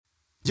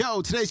Yo,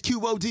 today's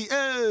QOD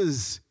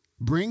is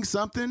bring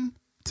something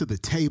to the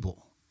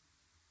table.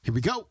 Here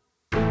we go.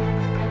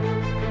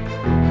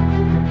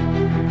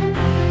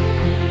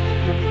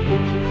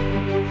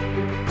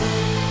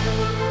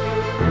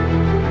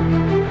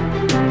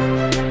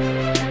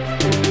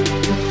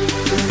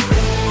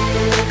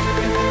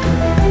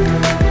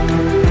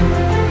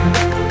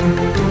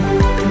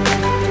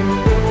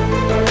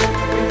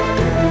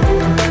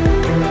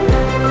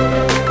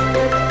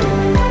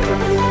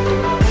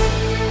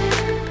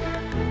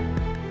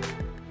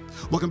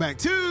 Welcome back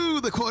to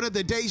the Quote of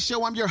the Day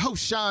Show. I'm your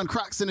host, Sean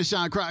Croxton of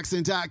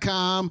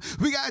SeanCroxton.com.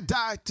 We got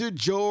Dr.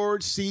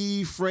 George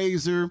C.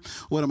 Fraser,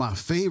 one of my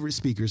favorite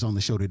speakers on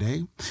the show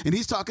today. And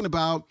he's talking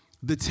about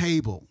the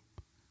table.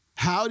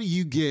 How do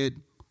you get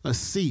a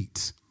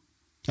seat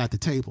at the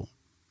table?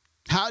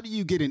 How do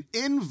you get an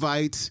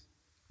invite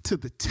to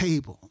the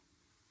table?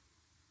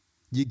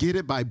 You get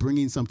it by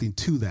bringing something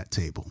to that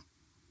table,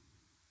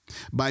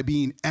 by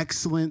being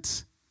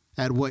excellent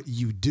at what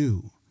you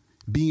do,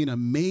 being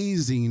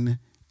amazing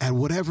at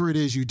whatever it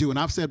is you do. And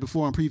I've said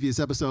before on previous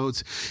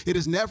episodes, it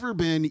has never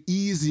been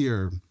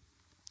easier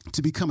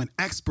to become an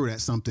expert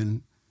at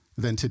something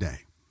than today.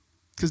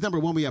 Because number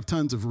one, we have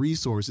tons of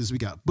resources. We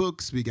got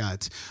books, we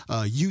got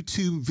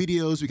YouTube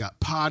videos, we got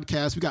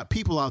podcasts, we got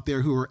people out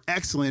there who are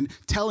excellent,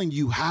 telling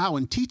you how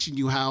and teaching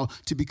you how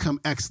to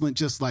become excellent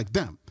just like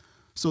them.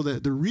 So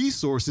that the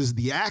resources,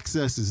 the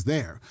access is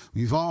there.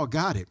 We've all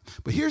got it.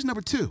 But here's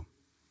number two.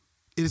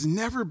 It has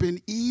never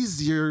been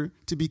easier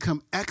to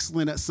become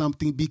excellent at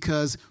something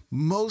because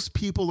most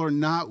people are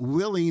not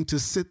willing to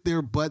sit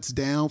their butts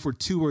down for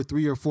 2 or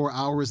 3 or 4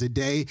 hours a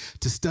day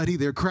to study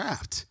their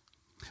craft.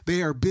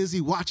 They are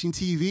busy watching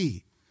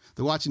TV.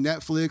 They're watching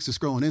Netflix or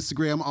scrolling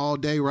Instagram all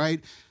day,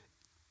 right?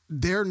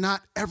 They're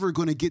not ever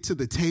going to get to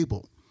the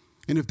table.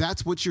 And if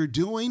that's what you're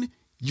doing,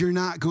 you're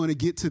not going to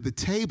get to the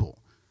table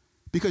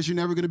because you're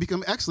never going to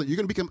become excellent. You're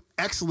going to become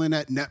excellent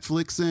at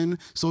Netflix and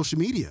social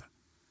media.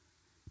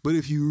 But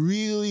if you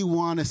really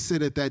want to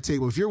sit at that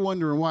table, if you're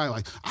wondering why,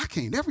 like, I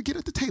can't never get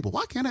at the table.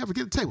 Why can't I ever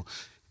get at the table?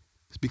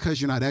 It's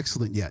because you're not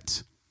excellent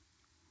yet.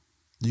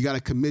 You got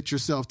to commit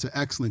yourself to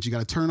excellence. You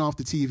got to turn off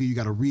the TV. You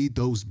got to read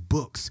those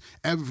books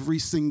every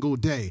single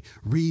day.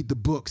 Read the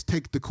books,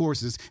 take the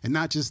courses, and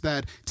not just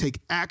that, take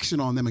action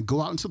on them and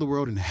go out into the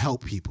world and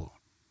help people.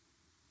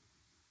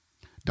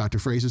 Dr.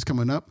 Fraser's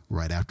coming up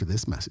right after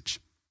this message.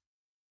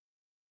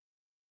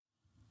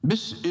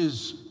 This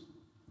is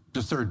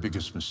the third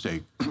biggest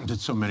mistake that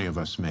so many of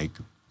us make.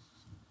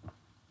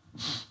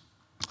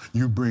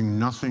 You bring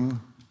nothing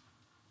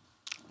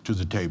to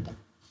the table.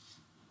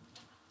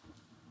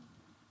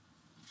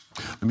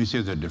 Let me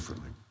say that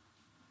differently.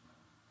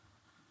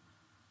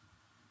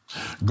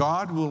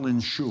 God will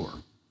ensure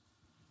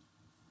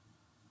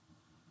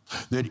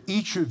that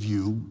each of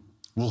you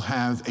will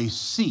have a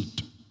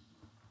seat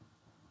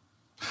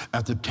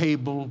at the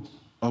table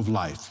of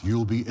life.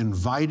 You'll be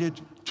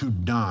invited to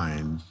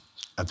dine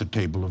at the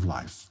table of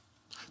life.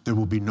 There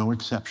will be no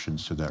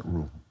exceptions to that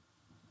rule.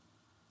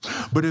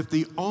 But if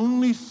the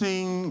only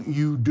thing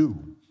you do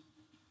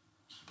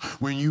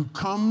when you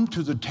come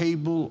to the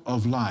table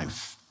of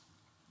life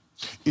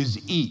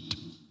is eat,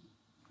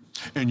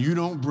 and you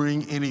don't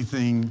bring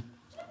anything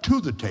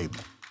to the table,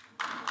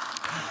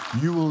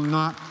 you will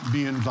not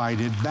be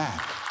invited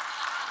back.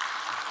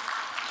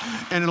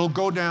 And it'll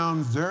go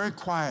down very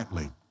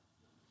quietly.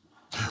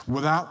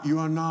 Without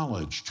your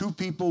knowledge, two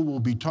people will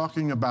be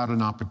talking about an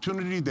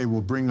opportunity. They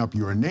will bring up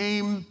your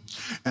name,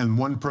 and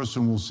one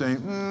person will say,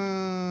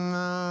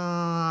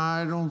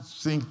 I don't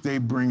think they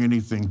bring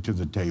anything to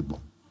the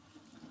table.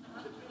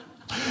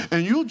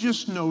 And you'll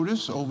just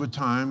notice over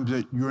time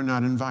that you're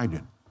not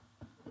invited.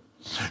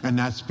 And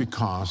that's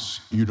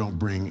because you don't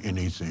bring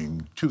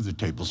anything to the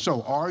table.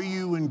 So are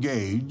you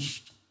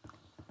engaged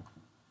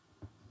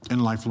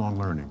in lifelong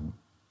learning,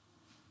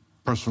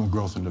 personal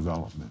growth and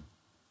development?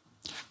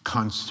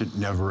 Constant,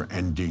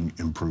 never-ending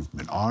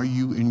improvement. Are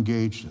you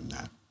engaged in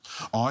that?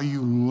 Are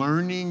you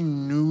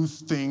learning new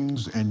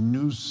things and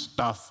new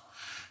stuff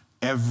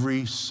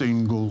every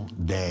single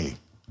day?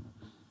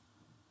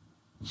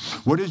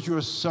 What is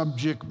your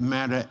subject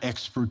matter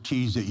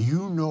expertise that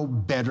you know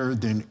better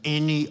than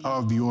any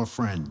of your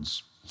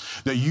friends?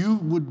 That you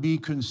would be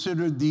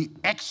considered the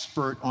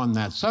expert on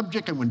that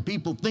subject, and when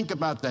people think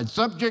about that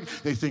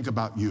subject, they think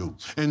about you.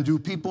 And do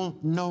people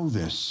know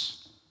this?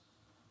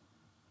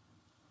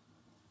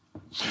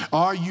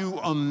 Are you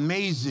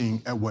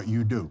amazing at what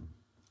you do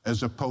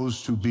as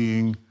opposed to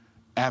being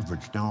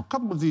average? Now, a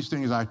couple of these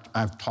things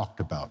I've talked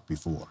about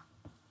before.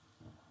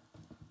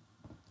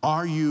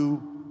 Are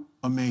you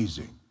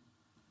amazing?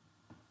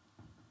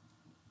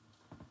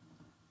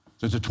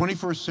 That the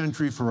 21st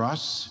century for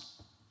us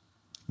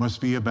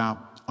must be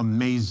about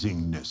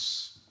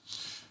amazingness.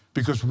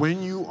 Because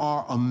when you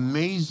are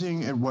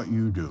amazing at what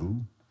you do,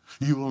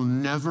 you will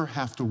never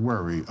have to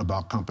worry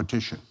about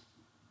competition.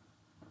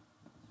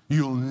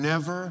 You'll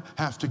never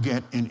have to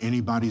get in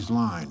anybody's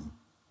line.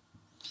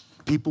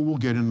 People will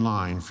get in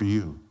line for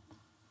you.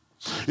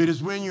 It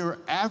is when you're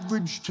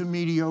average to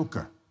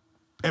mediocre,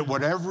 at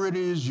whatever it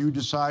is you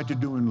decide to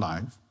do in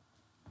life,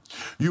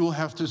 you will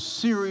have to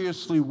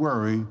seriously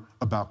worry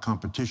about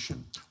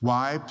competition.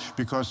 Why?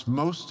 Because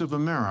most of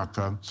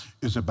America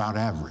is about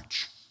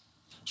average.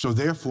 So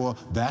therefore,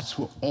 that's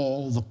what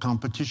all the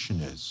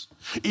competition is.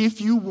 If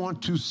you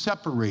want to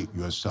separate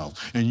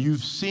yourself, and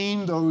you've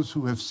seen those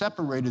who have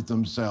separated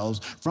themselves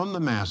from the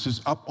masses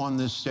up on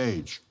this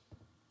stage,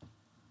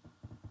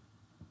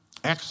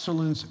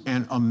 excellence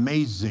and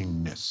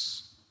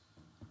amazingness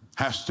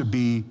has to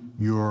be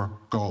your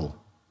goal.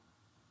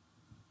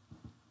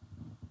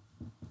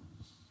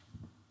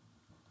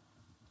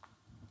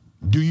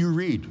 Do you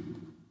read?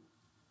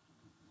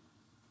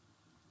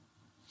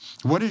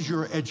 What is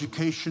your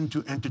education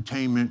to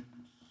entertainment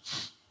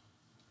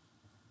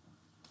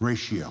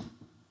ratio?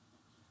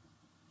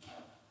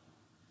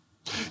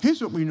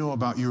 Here's what we know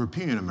about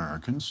European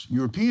Americans.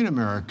 European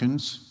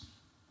Americans,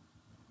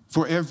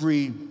 for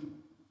every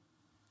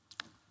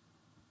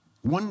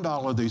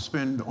 $1 they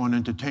spend on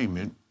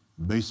entertainment,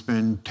 they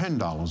spend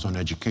 $10 on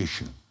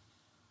education.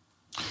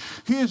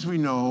 Here's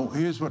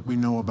what we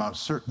know about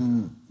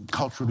certain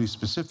culturally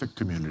specific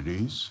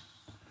communities,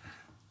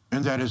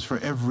 and that is for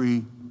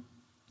every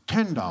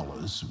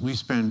 $10 we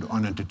spend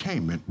on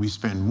entertainment, we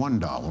spend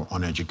 $1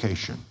 on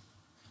education.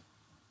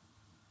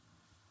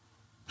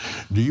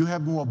 Do you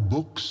have more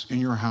books in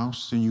your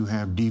house than you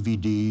have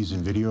DVDs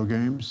and video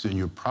games? Then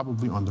you're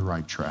probably on the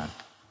right track.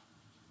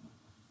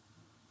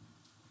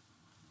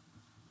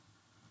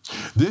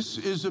 This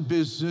is a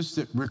business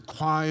that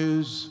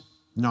requires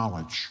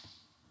knowledge.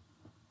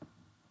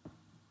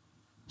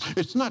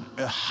 It's not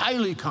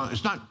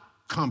it's not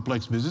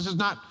complex business. It's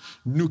not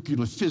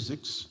nuclear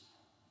physics.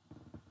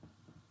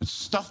 It's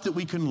stuff that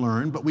we can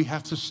learn, but we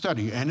have to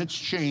study, and it's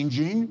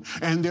changing,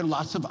 and there are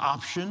lots of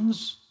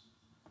options.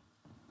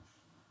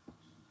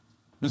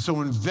 And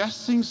so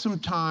investing some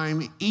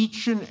time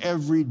each and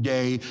every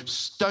day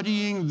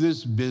studying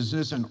this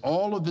business and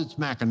all of its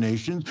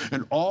machinations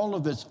and all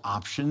of its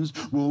options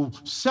will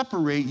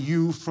separate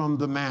you from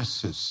the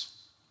masses.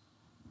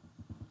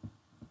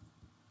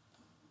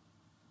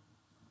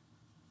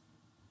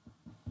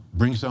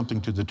 Bring something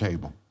to the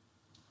table,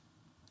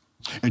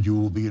 and you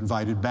will be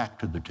invited back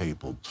to the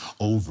table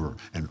over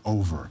and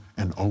over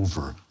and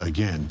over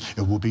again.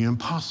 It will be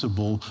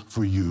impossible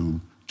for you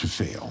to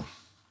fail.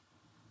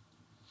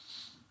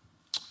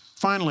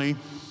 Finally,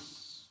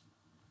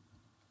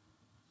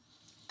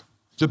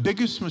 the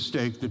biggest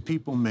mistake that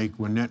people make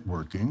when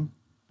networking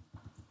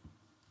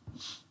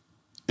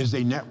is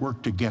they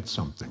network to get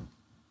something.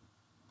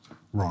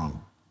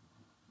 Wrong.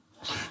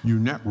 You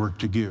network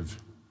to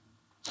give.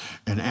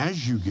 And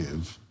as you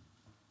give,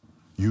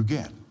 you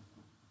get.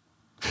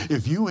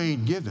 If you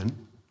ain't giving,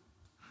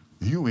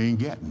 you ain't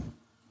getting.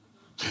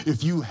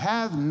 If you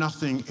have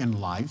nothing in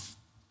life,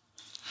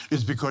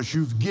 it's because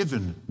you've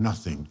given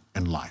nothing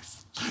in life.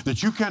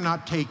 That you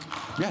cannot take,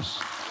 yes,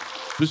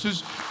 this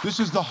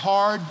is the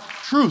hard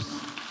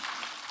truth.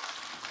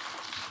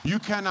 You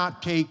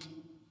cannot take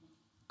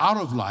out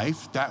of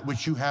life that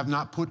which you have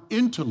not put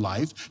into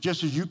life,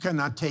 just as you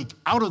cannot take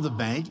out of the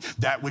bank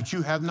that which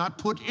you have not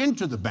put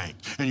into the bank.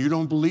 And you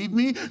don't believe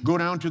me? Go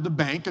down to the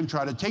bank and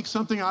try to take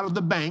something out of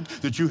the bank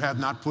that you have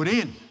not put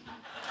in.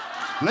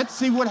 Let's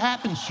see what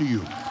happens to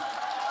you.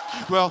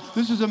 Well,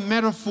 this is a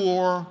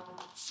metaphor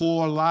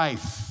for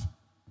life.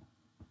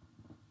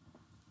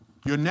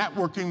 You're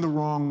networking the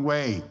wrong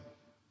way.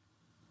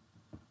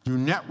 You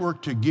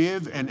network to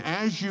give, and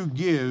as you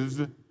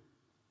give,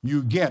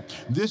 you get.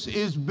 This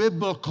is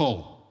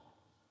biblical.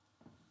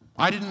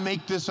 I didn't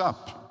make this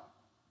up.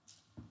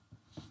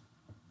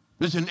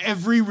 It's in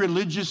every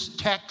religious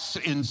text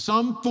in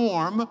some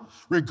form,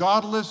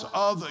 regardless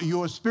of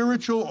your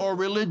spiritual or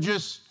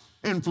religious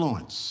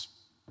influence.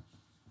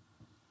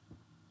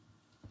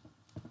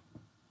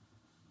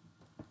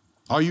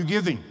 Are you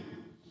giving?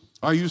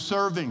 Are you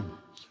serving?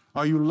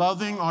 Are you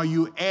loving? Are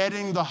you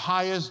adding the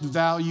highest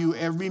value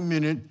every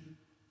minute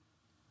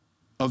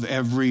of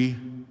every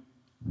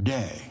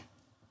day?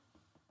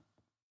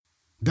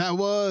 That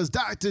was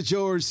Dr.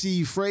 George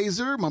C.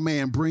 Fraser. My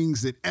man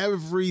brings it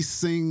every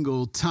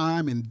single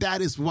time, and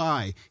that is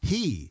why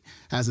he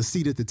has a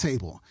seat at the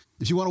table.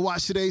 If you want to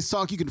watch today's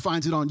talk, you can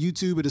find it on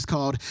YouTube. It is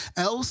called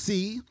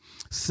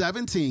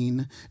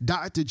LC17,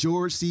 Dr.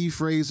 George C.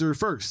 Fraser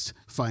First,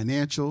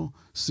 Financial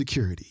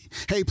Security.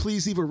 Hey,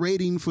 please leave a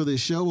rating for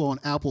this show on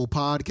Apple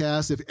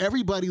Podcasts. If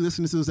everybody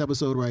listens to this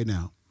episode right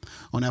now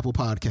on Apple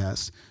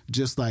Podcasts,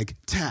 just like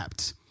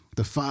tapped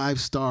the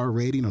 5-star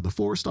rating or the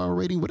 4-star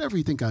rating, whatever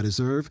you think I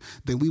deserve,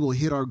 then we will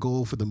hit our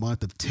goal for the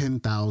month of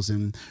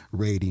 10,000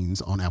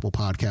 ratings on Apple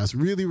Podcasts.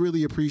 Really,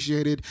 really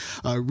appreciate it.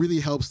 Really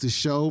helps the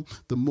show.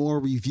 The more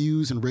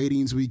reviews and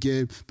ratings we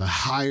get, the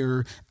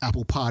higher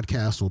Apple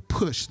Podcasts will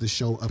push the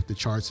show up the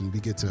charts, and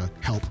we get to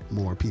help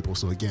more people.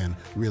 So again,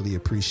 really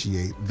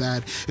appreciate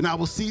that. And I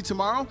will see you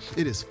tomorrow.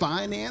 It is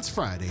Finance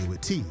Friday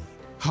with T.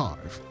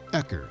 Harv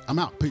Ecker. I'm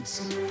out. Peace.